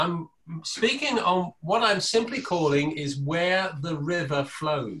I'm speaking on what I'm simply calling is where the river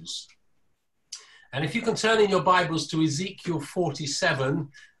flows. And if you can turn in your Bibles to Ezekiel 47,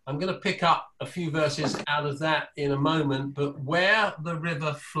 I'm going to pick up a few verses out of that in a moment, but where the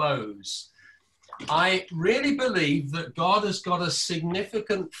river flows. I really believe that God has got a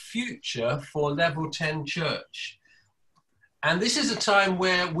significant future for Level 10 Church. And this is a time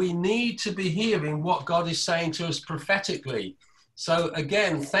where we need to be hearing what God is saying to us prophetically. So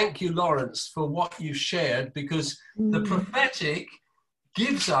again, thank you, Lawrence, for what you shared, because the prophetic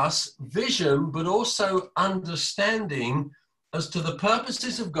gives us vision, but also understanding as to the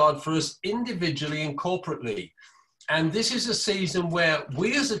purposes of God for us individually and corporately. And this is a season where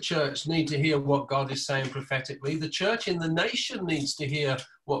we as a church need to hear what God is saying prophetically. The church in the nation needs to hear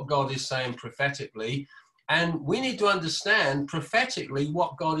what God is saying prophetically. And we need to understand prophetically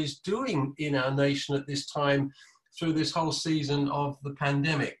what God is doing in our nation at this time through this whole season of the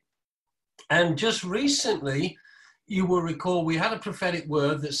pandemic. And just recently, you will recall we had a prophetic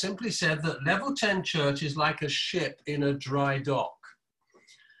word that simply said that Level 10 Church is like a ship in a dry dock.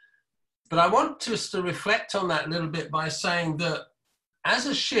 But I want us to reflect on that a little bit by saying that as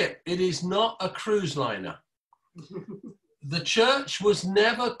a ship, it is not a cruise liner. The church was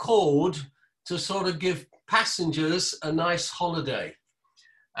never called to sort of give passengers a nice holiday.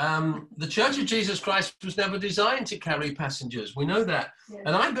 The Church of Jesus Christ was never designed to carry passengers. We know that. Yeah.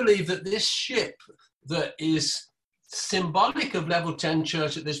 And I believe that this ship that is symbolic of Level 10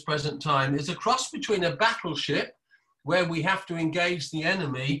 Church at this present time is a cross between a battleship where we have to engage the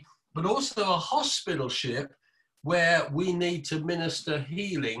enemy, but also a hospital ship where we need to minister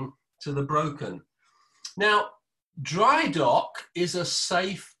healing to the broken. Now, dry dock is a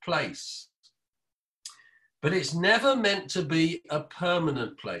safe place, but it's never meant to be a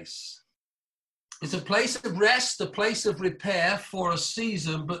permanent place. It's a place of rest, a place of repair for a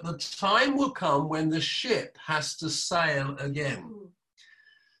season, but the time will come when the ship has to sail again.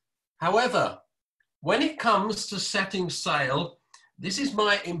 However, when it comes to setting sail, this is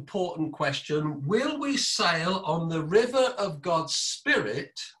my important question. Will we sail on the river of God's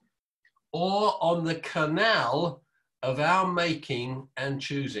Spirit or on the canal of our making and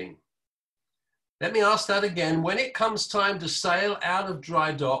choosing? Let me ask that again. When it comes time to sail out of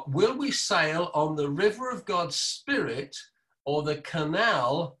dry dock, will we sail on the river of God's Spirit or the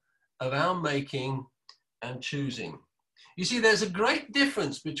canal of our making and choosing? You see, there's a great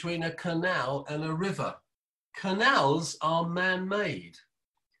difference between a canal and a river. Canals are man-made.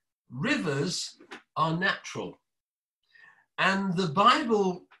 Rivers are natural. And the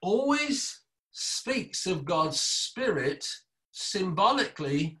Bible always speaks of God's Spirit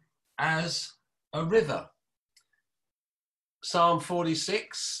symbolically as a river. Psalm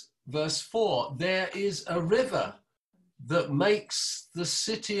 46, verse 4, there is a river that makes the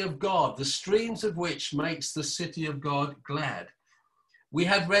city of God, the streams of which makes the city of God glad. We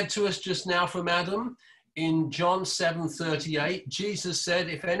had read to us just now from Adam in John 7:38, Jesus said,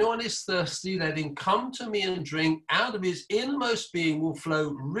 if anyone is thirsty, let him come to me and drink. Out of his innermost being will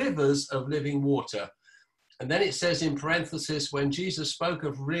flow rivers of living water. And then it says in parenthesis, when Jesus spoke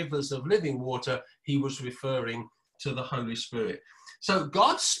of rivers of living water, he was referring to the Holy Spirit. So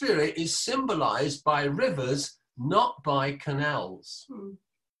God's Spirit is symbolized by rivers, not by canals.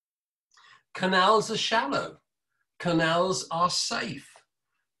 Canals are shallow. Canals are safe.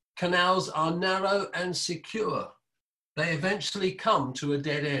 Canals are narrow and secure. They eventually come to a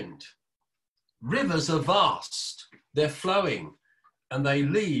dead end. Rivers are vast. They're flowing, and they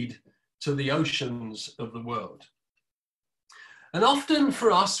lead to the oceans of the world. And often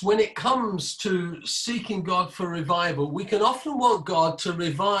for us, when it comes to seeking God for revival, we can often want God to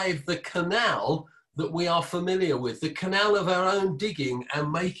revive the canal that we are familiar with, the canal of our own digging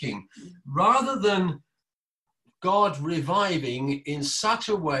and making, rather than God reviving in such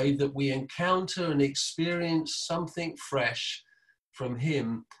a way that we encounter and experience something fresh from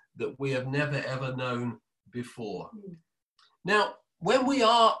him that we have never ever known before. Now, when we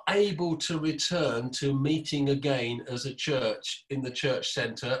are able to return to meeting again as a church in the church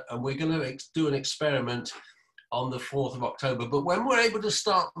centre, and we're going to do an experiment on the 4th of October, but when we're able to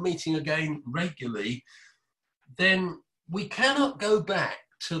start meeting again regularly, then we cannot go back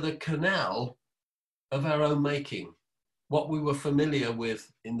to the canal of our own making, what we were familiar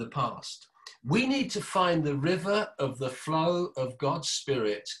with in the past. We need to find the river of the flow of God's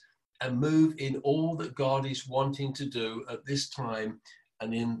Spirit and move in all that God is wanting to do at this time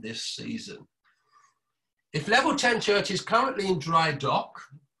and in this season. If Level 10 Church is currently in dry dock,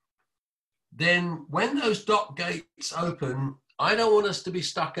 then when those dock gates open, I don't want us to be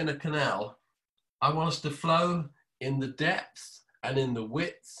stuck in a canal. I want us to flow in the depth and in the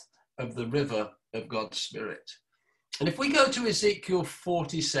width of the river of God's Spirit. And if we go to Ezekiel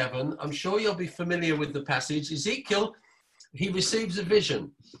 47, I'm sure you'll be familiar with the passage. Ezekiel, he receives a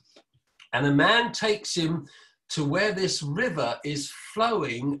vision, and a man takes him to where this river is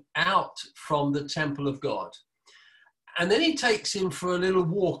flowing out from the temple of God. And then he takes him for a little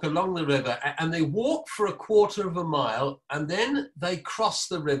walk along the river, and they walk for a quarter of a mile, and then they cross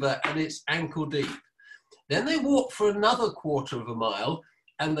the river, and it's ankle deep. Then they walk for another quarter of a mile,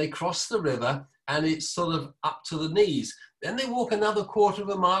 and they cross the river, and it's sort of up to the knees. Then they walk another quarter of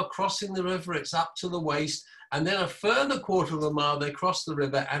a mile, crossing the river, it's up to the waist, and then a further quarter of a mile, they cross the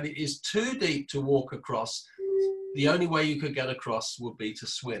river, and it is too deep to walk across. The only way you could get across would be to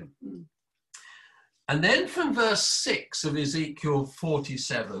swim. And then from verse 6 of Ezekiel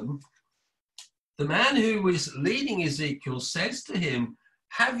 47, the man who was leading Ezekiel says to him,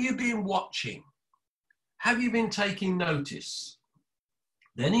 "Have you been watching? Have you been taking notice?"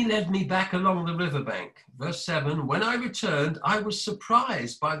 Then he led me back along the riverbank. Verse 7, when I returned, I was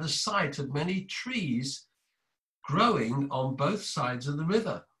surprised by the sight of many trees growing on both sides of the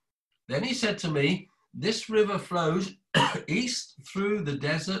river. Then he said to me, this river flows east through the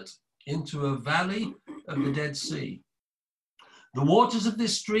desert into a valley of the Dead Sea. The waters of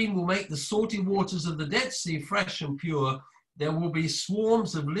this stream will make the salty waters of the Dead Sea fresh and pure. There will be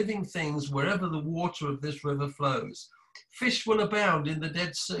swarms of living things wherever the water of this river flows. Fish will abound in the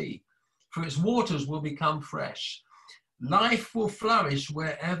Dead Sea, for its waters will become fresh. Life will flourish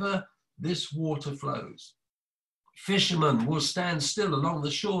wherever this water flows. Fishermen will stand still along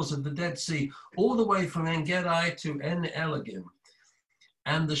the shores of the Dead Sea, all the way from En-Gedi to En-Elegim,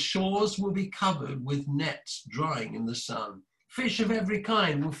 and the shores will be covered with nets drying in the sun. Fish of every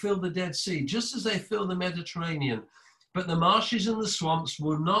kind will fill the Dead Sea, just as they fill the Mediterranean, but the marshes and the swamps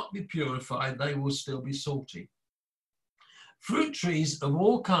will not be purified, they will still be salty. Fruit trees of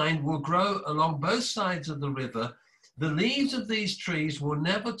all kind will grow along both sides of the river. The leaves of these trees will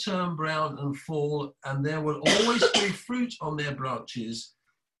never turn brown and fall, and there will always be fruit on their branches.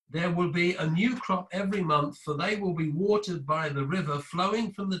 There will be a new crop every month, for they will be watered by the river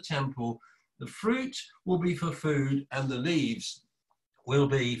flowing from the temple. The fruit will be for food, and the leaves will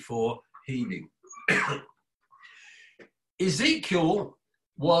be for healing. Ezekiel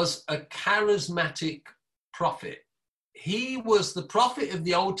was a charismatic prophet. He was the prophet of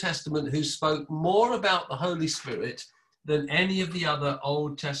the Old Testament who spoke more about the Holy Spirit than any of the other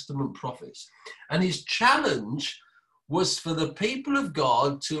Old Testament prophets. And his challenge was for the people of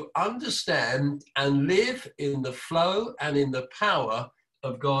God to understand and live in the flow and in the power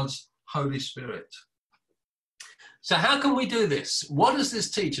of God's Holy Spirit. So how can we do this? What does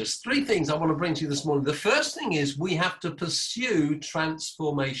this teach us? Three things I want to bring to you this morning. The first thing is we have to pursue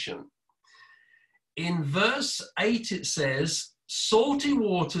transformation. In verse 8 it says, salty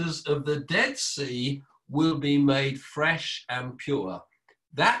waters of the Dead Sea will be made fresh and pure.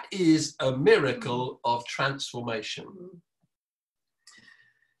 That is a miracle of transformation.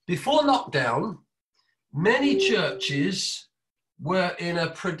 Before lockdown, many churches were in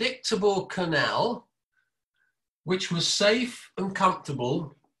a predictable canal, which was safe and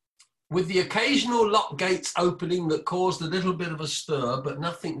comfortable, with the occasional lock gates opening that caused a little bit of a stir, but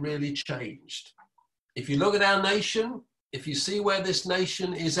nothing really changed. If you look at our nation, if you see where this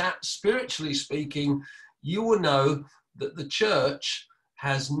nation is at, spiritually speaking, you will know that the church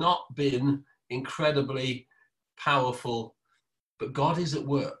has not been incredibly powerful, but God is at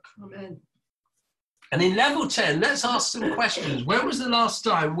work. Amen. And in level 10, let's ask some questions. When was the last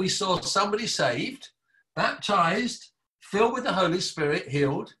time we saw somebody saved, baptized, filled with the Holy Spirit,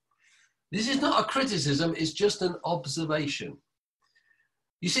 healed? This is not a criticism, it's just an observation.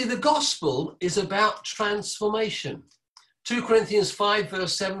 You see, the gospel is about transformation. 2 Corinthians 5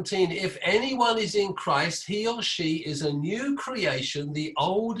 verse 17, if anyone is in Christ, he or she is a new creation. The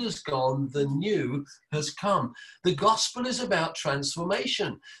old is gone, the new has come. The gospel is about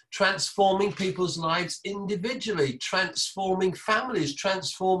transformation, transforming people's lives individually, transforming families,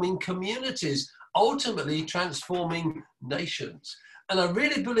 transforming communities, ultimately transforming nations. And I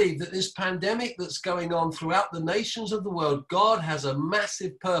really believe that this pandemic that's going on throughout the nations of the world, God has a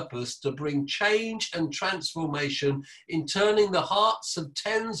massive purpose to bring change and transformation in turning the hearts of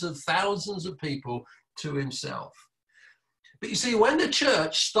tens of thousands of people to himself. But you see, when the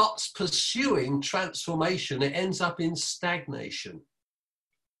church stops pursuing transformation, it ends up in stagnation.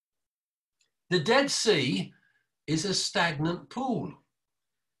 The Dead Sea is a stagnant pool.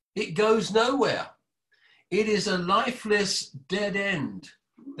 It goes nowhere. It is a lifeless dead end.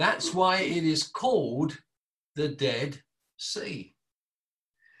 That's why it is called the Dead Sea.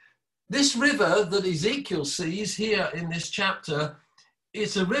 This river that Ezekiel sees here in this chapter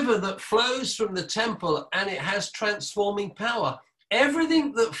is a river that flows from the temple, and it has transforming power.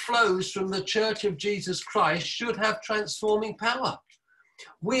 Everything that flows from the Church of Jesus Christ should have transforming power.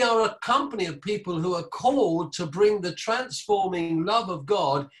 We are a company of people who are called to bring the transforming love of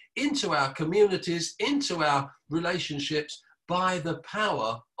God into our communities, into our relationships, by the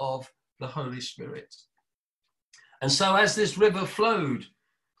power of the Holy Spirit. And so as this river flowed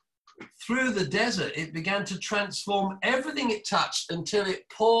through the desert, it began to transform everything it touched until it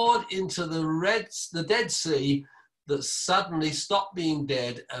poured into the Dead Sea, that suddenly stopped being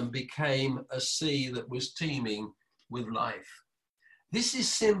dead and became a sea that was teeming with life. This is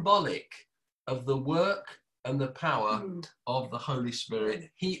symbolic of the work and the power of the Holy Spirit.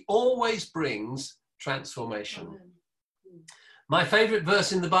 He always brings transformation. My favorite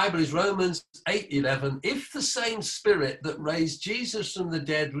verse in the Bible is Romans 8:11. If the same Spirit that raised Jesus from the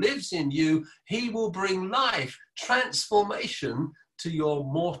dead lives in you, he will bring life, transformation to your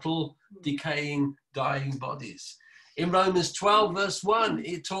mortal, decaying, dying bodies. In Romans 12, verse 1,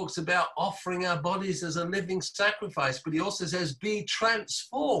 it talks about offering our bodies as a living sacrifice, but he also says, be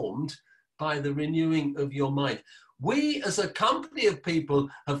transformed by the renewing of your mind. We as a company of people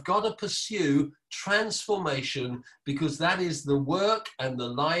have got to pursue transformation, because that is the work and the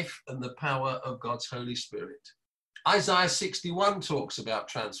life and the power of God's Holy Spirit. Isaiah 61 talks about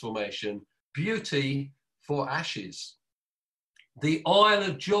transformation, beauty for ashes, the oil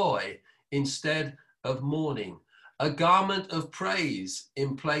of joy instead of mourning, a garment of praise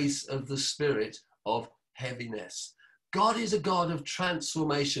in place of the spirit of heaviness. God is a God of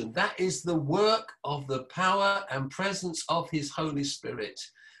transformation. That is the work of the power and presence of his Holy Spirit.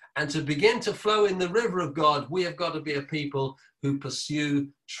 And to begin to flow in the river of God, we have got to be a people who pursue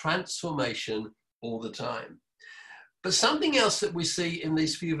transformation all the time. But something else that we see in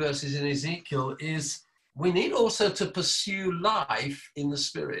these few verses in Ezekiel is we need also to pursue life in the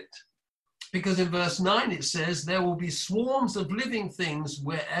Spirit. Because in verse 9 it says, there will be swarms of living things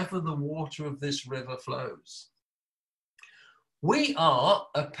wherever the water of this river flows. We are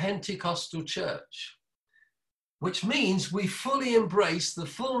a Pentecostal church, which means we fully embrace the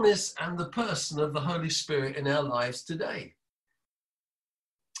fullness and the person of the Holy Spirit in our lives today.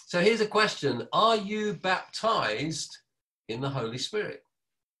 So here's a question. Are you baptized in the Holy Spirit?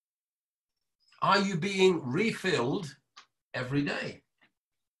 Are you being refilled every day?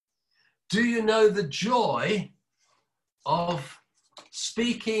 Do you know the joy of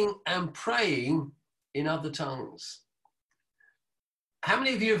speaking and praying in other tongues? How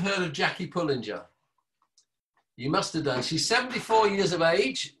many of you have heard of Jackie Pullinger? You must have done. She's 74 years of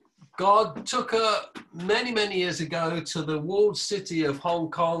age. God took her many, many years ago to the walled city of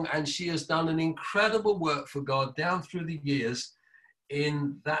Hong Kong, and she has done an incredible work for God down through the years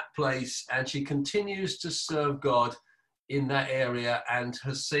in that place. And she continues to serve God in that area and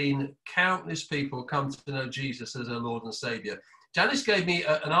has seen countless people come to know Jesus as their Lord and Savior. Janice gave me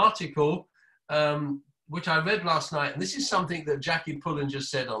an article which I read last night, and this is something that Jackie Pullinger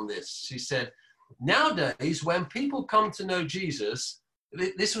said on this. She said, nowadays, when people come to know Jesus,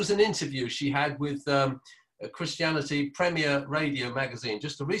 this was an interview she had with Christianity Premier Radio magazine,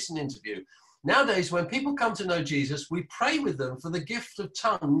 just a recent interview. Nowadays, when people come to know Jesus, we pray with them for the gift of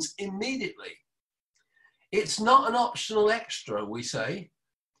tongues immediately. It's not an optional extra, we say.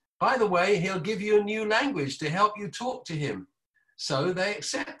 By the way, he'll give you a new language to help you talk to him. So they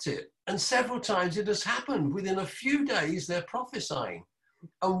accept it. And several times it has happened. Within a few days, they're prophesying.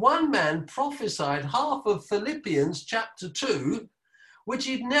 And one man prophesied half of Philippians chapter 2, which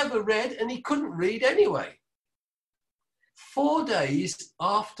he'd never read and he couldn't read anyway. 4 days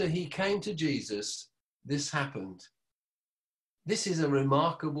after he came to Jesus, this happened. This is a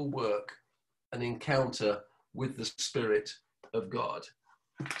remarkable work, an encounter with the Spirit of God.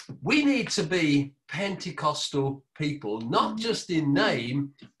 We need to be Pentecostal people, not just in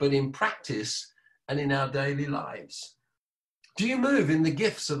name, but in practice and in our daily lives. Do you move in the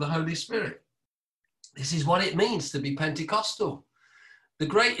gifts of the Holy Spirit? This is what it means to be Pentecostal. The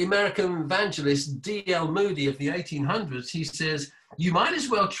great American evangelist D.L. Moody of the 1800s, he says, you might as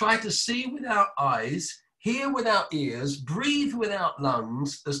well try to see without eyes, hear without ears, breathe without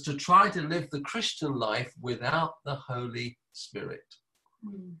lungs, as to try to live the Christian life without the Holy Spirit.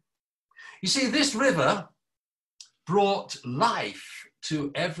 You see, this river brought life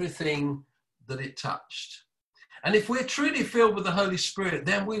to everything that it touched. And if we're truly filled with the Holy Spirit,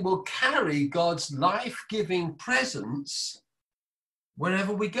 then we will carry God's life-giving presence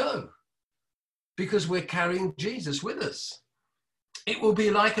wherever we go, because we're carrying Jesus with us. It will be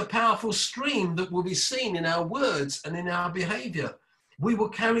like a powerful stream that will be seen in our words and in our behavior. we will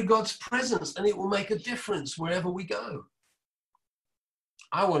carry God's presence and it will make a difference wherever we go.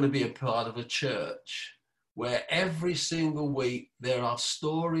 I want to be a part of a church where every single week there are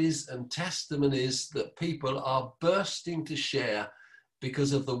stories and testimonies that people are bursting to share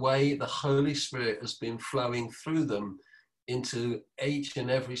because of the way the Holy Spirit has been flowing through them into each and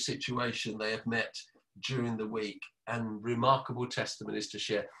every situation they have met during the week, and remarkable testimonies to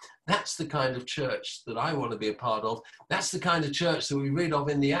share. That's the kind of church that I want to be a part of. That's the kind of church that we read of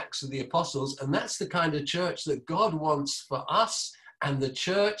in the Acts of the Apostles, and that's the kind of church that God wants for us and the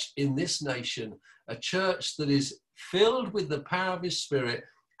church in this nation, a church that is filled with the power of his Spirit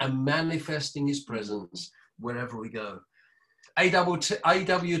and manifesting his presence wherever we go.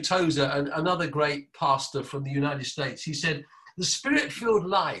 A.W. Tozer, another great pastor from the United States, he said, the Spirit-filled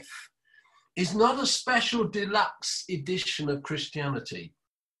life is not a special deluxe edition of Christianity.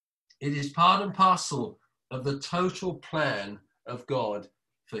 It is part and parcel of the total plan of God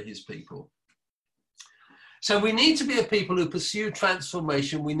for his people. So we need to be a people who pursue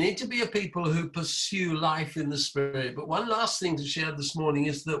transformation. We need to be a people who pursue life in the Spirit. But one last thing to share this morning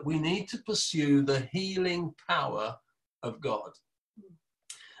is that we need to pursue the healing power of God.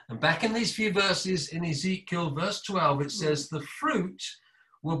 And back in these few verses in Ezekiel, verse 12, it says, the fruit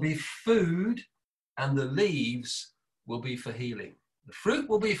will be food and the leaves will be for healing. The fruit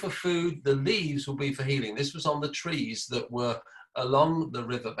will be for food, the leaves will be for healing. This was on the trees that were along the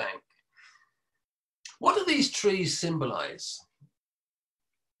riverbank. What do these trees symbolize?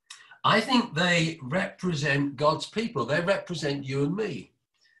 I think they represent God's people. They represent you and me.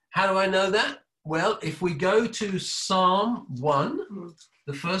 How do I know that? Well, if we go to Psalm 1,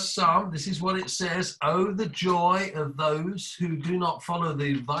 the first Psalm, this is what it says. Oh, the joy of those who do not follow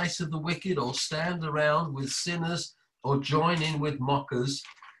the advice of the wicked or stand around with sinners or join in with mockers,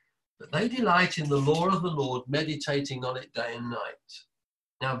 but they delight in the law of the Lord, meditating on it day and night.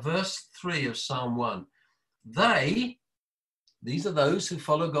 Now, verse 3 of Psalm 1. These are those who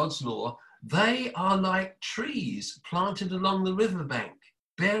follow God's law, they are like trees planted along the riverbank,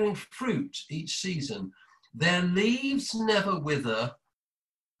 bearing fruit each season. Their leaves never wither,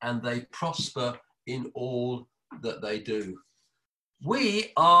 and they prosper in all that they do.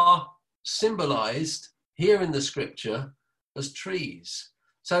 We are symbolized here in the scripture as trees.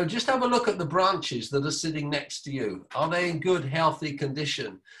 So just have a look at the branches that are sitting next to you. Are they in good, healthy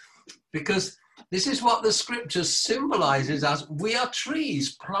condition? Because this is what the scripture symbolizes us. We are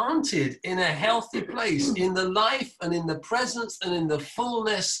trees planted in a healthy place, in the life and in the presence and in the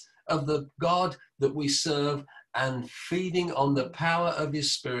fullness of the God that we serve, and feeding on the power of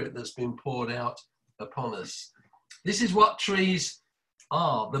his Spirit that's been poured out upon us. This is what trees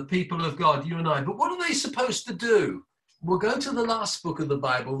are, the people of God, you and I. But what are they supposed to do? We'll go to the last book of the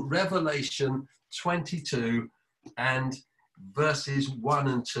Bible, Revelation 22 and verses 1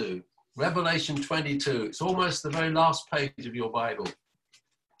 and 2. Revelation 22. It's almost the very last page of your Bible.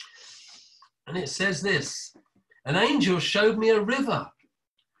 And it says this, an angel showed me a river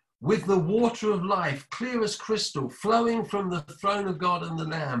with the water of life, clear as crystal, flowing from the throne of God and the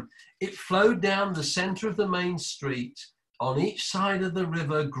Lamb. It flowed down the center of the main street. On each side of the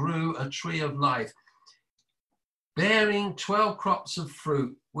river grew a tree of life, bearing 12 crops of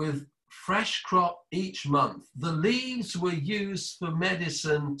fruit, with fresh crop each month. The leaves were used for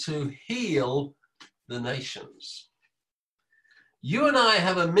medicine to heal the nations. You and I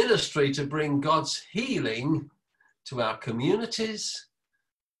have a ministry to bring God's healing to our communities,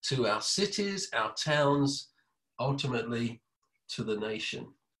 to our cities, our towns, ultimately to the nation.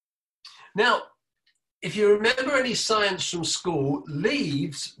 Now, if you remember any science from school,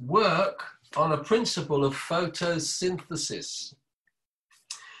 leaves work on a principle of photosynthesis,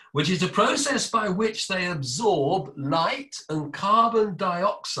 which is a process by which they absorb light and carbon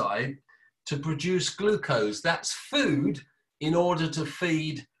dioxide to produce glucose. That's food in order to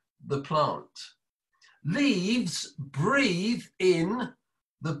feed the plant. Leaves breathe in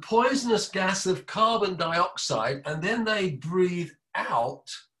the poisonous gas of carbon dioxide, and then they breathe out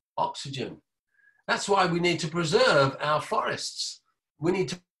oxygen. That's why we need to preserve our forests. We need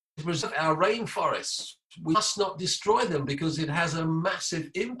to preserve our rainforests. We must not destroy them because it has a massive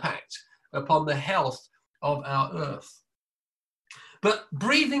impact upon the health of our earth. But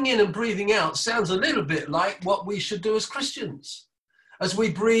breathing in and breathing out sounds a little bit like what we should do as Christians. As we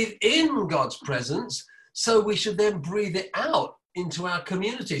breathe in God's presence, so we should then breathe it out into our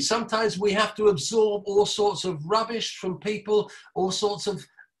community. Sometimes we have to absorb all sorts of rubbish from people, all sorts of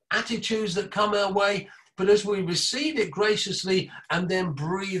attitudes that come our way. But as we receive it graciously and then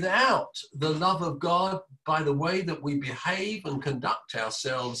breathe out the love of God by the way that we behave and conduct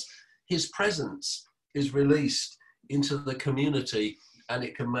ourselves, his presence is released into the community and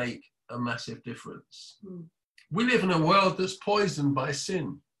it can make a massive difference. We live in a world that's poisoned by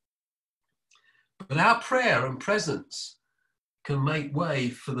sin, but our prayer and presence can make way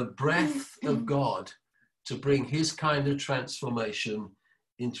for the breath of God to bring his kind of transformation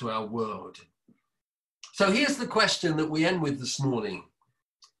into our world. So here's the question that we end with this morning.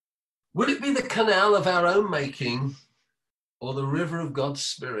 Will it be the canal of our own making or the river of God's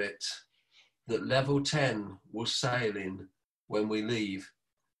Spirit that Level 10 will sail in when we leave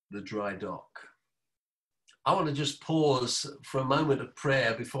the dry dock? I want to just pause for a moment of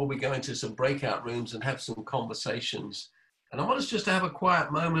prayer before we go into some breakout rooms and have some conversations. And I want us just to have a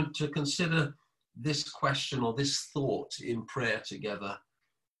quiet moment to consider this question or this thought in prayer together.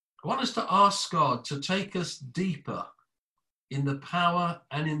 I want us to ask God to take us deeper in the power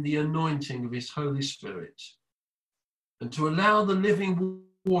and in the anointing of his Holy Spirit, and to allow the living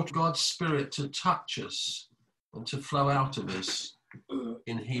water of God's Spirit to touch us and to flow out of us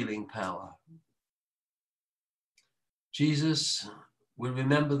in healing power. Jesus, we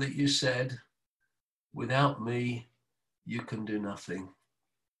remember that you said, without me, you can do nothing.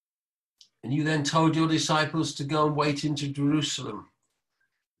 And you then told your disciples to go and wait into Jerusalem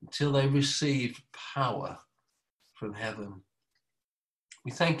until they received power from heaven.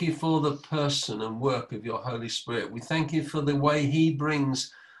 We thank you for the person and work of your Holy Spirit. We thank you for the way he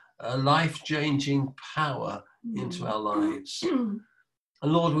brings a life-changing power into our lives. And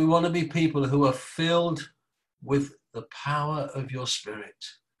Lord, we want to be people who are filled with the power of your Spirit,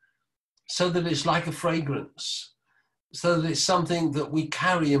 so that it's like a fragrance, so that it's something that we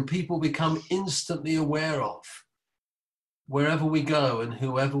carry and people become instantly aware of wherever we go and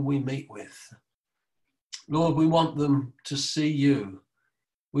whoever we meet with. Lord, we want them to see you.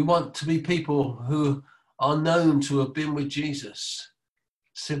 We want to be people who are known to have been with Jesus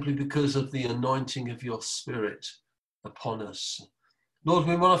simply because of the anointing of your Spirit upon us. Lord,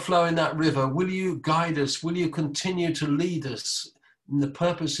 we want to flow in that river. Will you guide us? Will you continue to lead us in the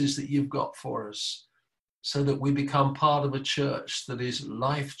purposes that you've got for us, so that we become part of a church that is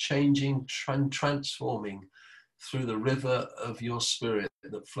life-changing, transforming through the river of your Spirit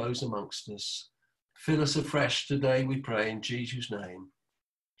that flows amongst us. Fill us afresh today, we pray, in Jesus' name.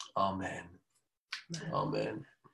 Amen. Amen.